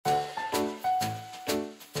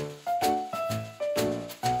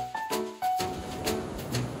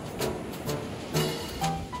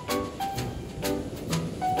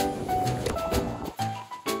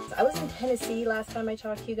Tennessee last time I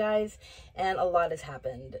talked to you guys, and a lot has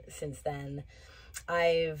happened since then.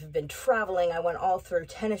 I've been traveling. I went all through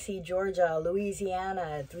Tennessee, Georgia,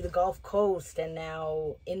 Louisiana, through the Gulf Coast, and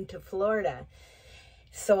now into Florida.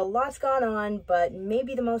 So a lot's gone on, but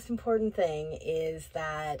maybe the most important thing is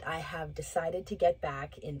that I have decided to get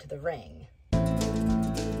back into the ring. I'm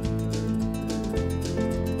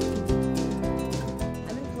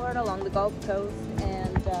in Florida along the Gulf Coast,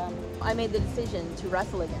 and I made the decision to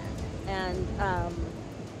wrestle again. And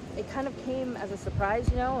it kind of came as a surprise,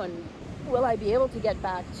 you know, and will I be able to get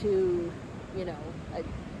back to, you know, a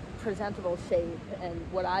presentable shape and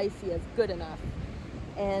what I see as good enough?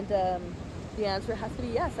 And the answer has to be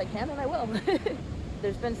yes, I can and I will.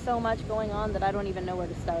 There's been so much going on that I don't even know where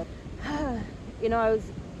to start. You know,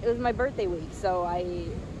 it was my birthday week, so I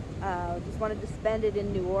just wanted to spend it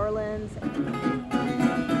in New Orleans.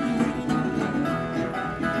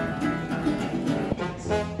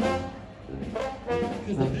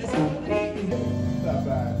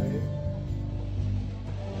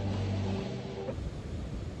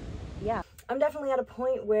 Yeah, I'm definitely at a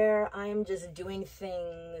point where I'm just doing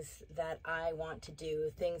things that I want to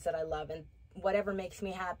do, things that I love, and whatever makes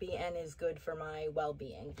me happy and is good for my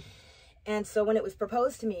well-being. And so when it was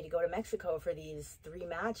proposed to me to go to Mexico for these 3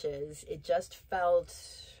 matches, it just felt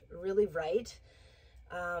really right.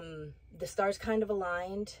 The stars kind of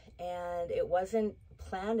aligned, and it wasn't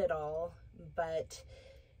planned at all, but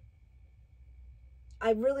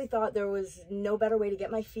I really thought there was no better way to get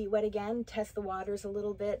my feet wet again, test the waters a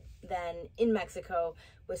little bit, than in Mexico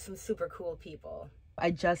with some super cool people. I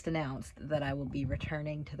just announced that I will be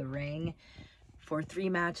returning to the ring for 3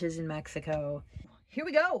 matches in Mexico. Here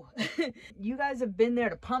we go. You guys have been there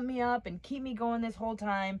to pump me up and keep me going this whole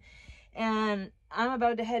time. And I'm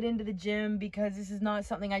about to head into the gym because this is not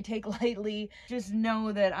something I take lightly. Just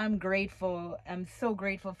know that I'm grateful. I'm so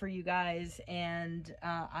grateful for you guys, and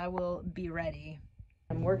I will be ready.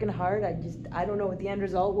 I'm working hard. I don't know what the end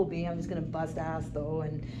result will be. I'm just gonna bust ass though,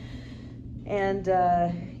 and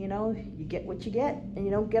you know, you get what you get, and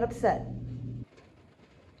you don't get upset.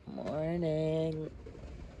 Morning.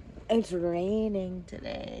 It's raining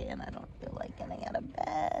today, and I don't feel like getting out of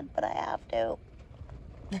bed, but I have to.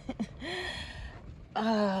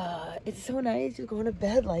 It's so nice just going to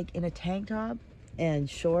bed like in a tank top and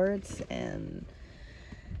shorts and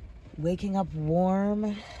waking up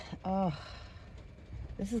warm. Oh.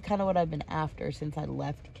 This is kind of what I've been after since I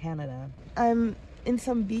left Canada. I'm in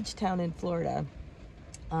some beach town in Florida,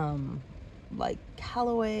 like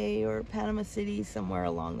Callaway or Panama City, somewhere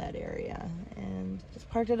along that area. And just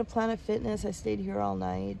parked at a Planet Fitness. I stayed here all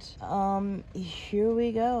night. Here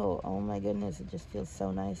we go. Oh my goodness, it just feels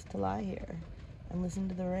so nice to lie here and listen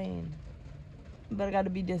to the rain. But I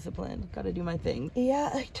gotta be disciplined, gotta do my thing.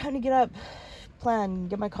 Yeah, time to get up, plan,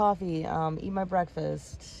 get my coffee, eat my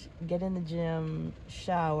breakfast, get in the gym,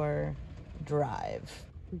 shower, drive.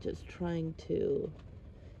 I'm just trying to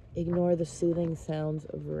ignore the soothing sounds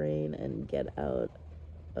of rain and get out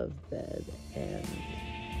of bed and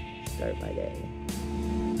start my day.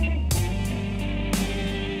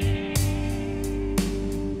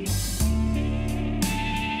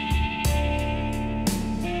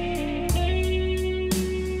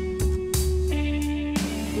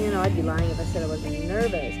 You know, I'd be lying if I said I wasn't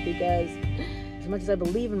nervous, because as much as I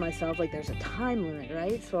believe in myself, like, there's a time limit,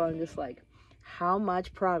 right? So I'm just like, how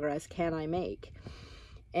much progress can I make?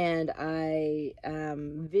 And I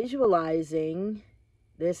am visualizing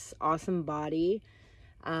this awesome body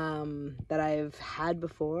that I've had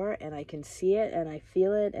before, and I can see it and I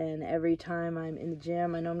feel it, and every time I'm in the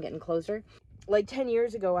gym, I know I'm getting closer. Like 10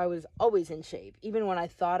 years ago, I was always in shape. Even when I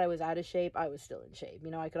thought I was out of shape, I was still in shape.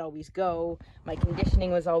 You know, I could always go. My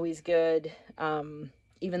conditioning was always good.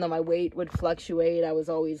 Even though my weight would fluctuate, I was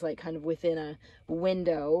always like kind of within a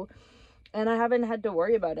window. And I haven't had to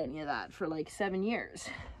worry about any of that for like 7 years.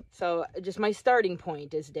 So just my starting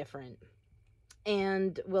point is different.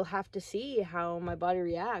 And we'll have to see how my body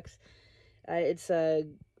reacts. It's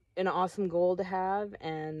an awesome goal to have,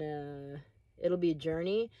 and it'll be a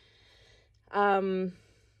journey.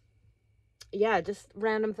 Yeah, just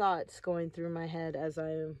random thoughts going through my head as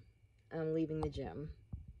I'm leaving the gym.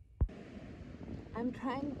 I'm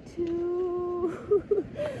trying to...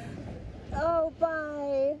 Oh,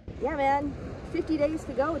 bye. Yeah, man, 50 days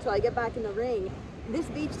to go until I get back in the ring. This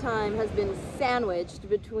beach time has been sandwiched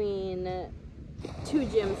between 2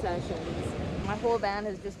 gym sessions. My whole van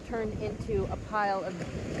has just turned into a pile of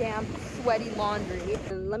damp, sweaty laundry.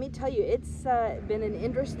 And let me tell you, it's been an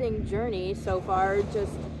interesting journey so far,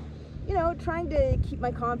 just, you know, trying to keep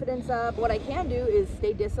my confidence up. What I can do is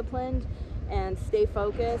stay disciplined and stay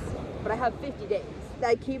focused, but I have 50 days.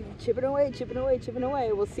 I keep chipping away, chipping away, chipping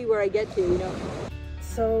away. We'll see where I get to, you know.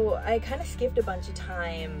 So I kind of skipped a bunch of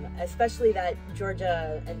time, especially that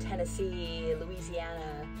Georgia and Tennessee,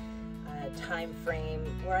 Louisiana time frame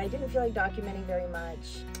where I didn't feel like documenting very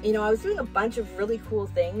much. You know, I was doing a bunch of really cool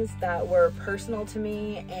things that were personal to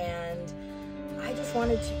me, and I just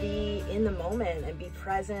wanted to be in the moment and be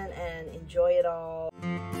present and enjoy it all.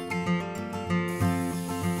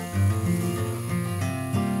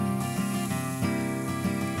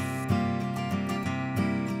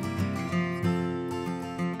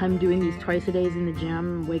 I'm doing these twice a day in the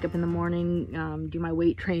gym. Wake up in the morning, do my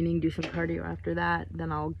weight training, do some cardio after that.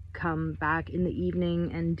 Then I'll come back in the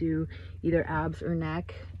evening and do either abs or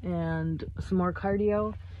neck and some more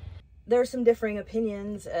cardio. There are some differing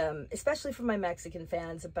opinions, especially from my Mexican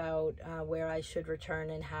fans, about where I should return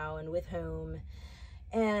and how and with whom.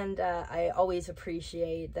 And I always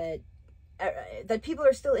appreciate that people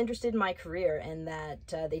are still interested in my career and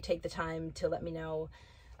that they take the time to let me know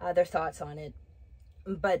their thoughts on it.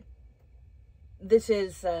 But this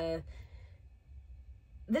is for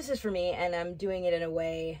me, and I'm doing it in a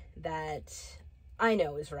way that I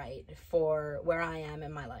know is right for where I am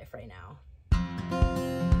in my life right now.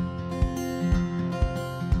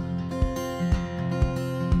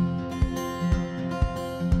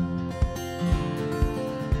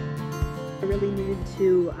 I really needed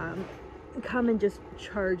to come and just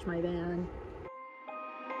charge my van.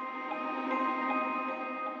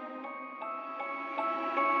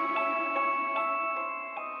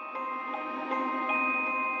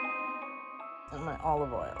 And my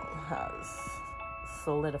olive oil has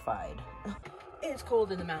solidified. It's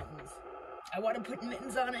cold in the mountains. I want to put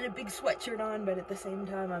mittens on and a big sweatshirt on, but at the same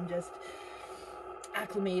time I'm just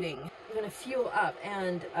acclimating. I'm gonna fuel up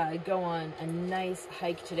and go on a nice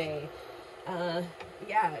hike today.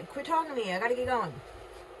 Yeah, quit talking to me, I gotta get going.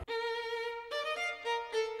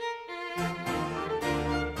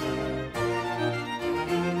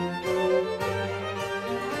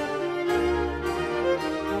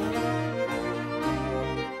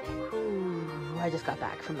 I just got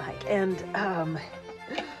back from the hike, and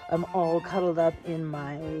I'm all cuddled up in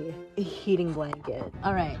my heating blanket.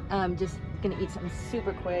 All right, I'm just gonna eat something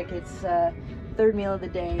super quick. It's third meal of the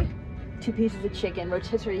day. 2 pieces of chicken,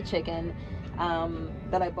 rotisserie chicken,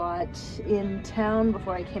 that I bought in town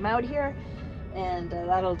before I came out here, and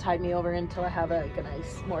that'll tide me over until I have a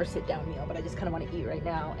nice, more sit-down meal. But I just kind of want to eat right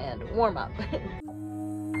now and warm up.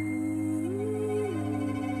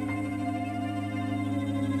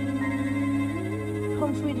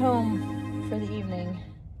 Home sweet home for the evening.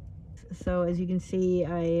 So as you can see,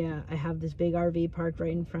 I have this big RV parked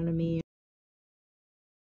right in front of me.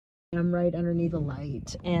 I'm right underneath a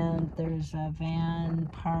light, and there's a van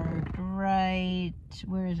parked right,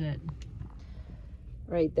 where is it?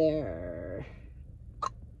 Right there.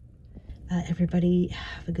 Everybody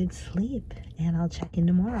have a good sleep, and I'll check in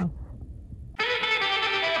tomorrow.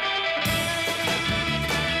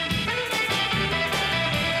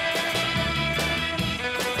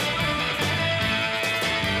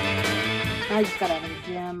 I just got out of the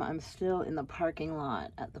gym. I'm still in the parking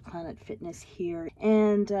lot at the Planet Fitness here,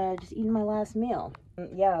 and just eating my last meal.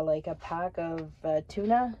 Yeah, like a pack of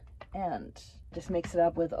tuna, and just mix it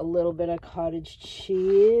up with a little bit of cottage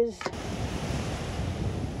cheese.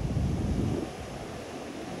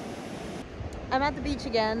 I'm at the beach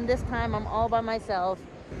again. This time I'm all by myself,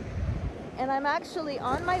 and I'm actually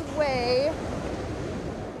on my way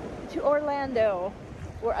to Orlando,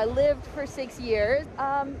 where I lived for 6 years.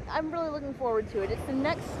 I'm really looking forward to it. It's the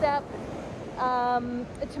next step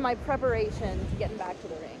to my preparation to getting back to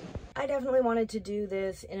the ring. I definitely wanted to do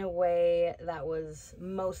this in a way that was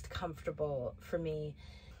most comfortable for me.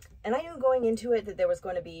 And I knew going into it that there was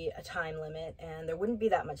going to be a time limit and there wouldn't be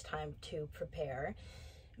that much time to prepare.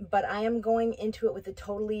 But I am going into it with a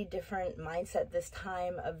totally different mindset this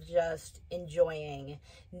time, of just enjoying,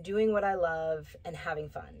 doing what I love, and having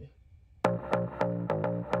fun.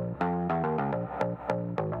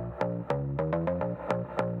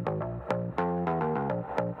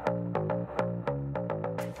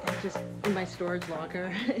 Just in my storage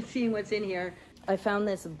locker, seeing what's in here. I found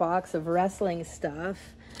this box of wrestling stuff.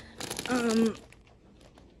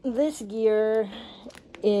 This gear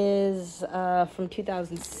is from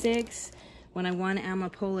 2006, when I won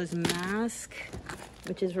Amapola's mask,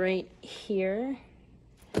 which is right here.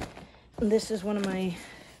 This is one of my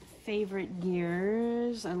favorite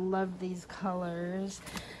gears. I love these colors.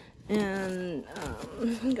 And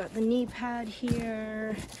got the knee pad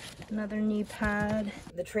here, another knee pad.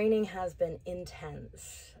 The training has been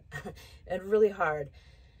intense and really hard.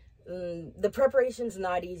 The preparation's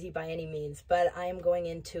not easy by any means, but I am going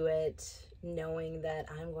into it knowing that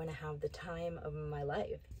I'm going to have the time of my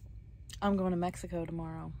life. I'm going to Mexico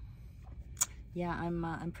tomorrow. Yeah,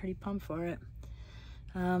 I'm pretty pumped for it.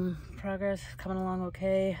 Progress coming along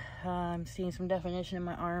okay. I'm seeing some definition in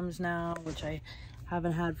my arms now, which I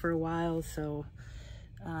haven't had for a while, so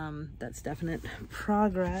that's definite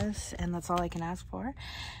progress, and that's all I can ask for.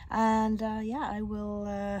 And yeah, I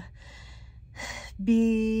will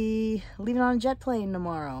be leaving on a jet plane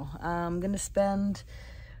tomorrow. I'm gonna spend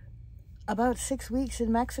about 6 weeks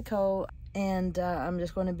in Mexico, and I'm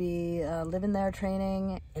just going to be living there,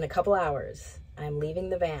 training. In a couple hours, I'm leaving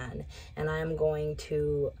the van, and I'm going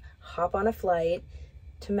to hop on a flight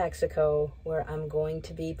to Mexico, where I'm going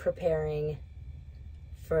to be preparing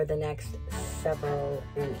for the next several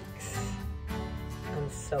weeks. I'm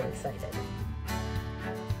so excited.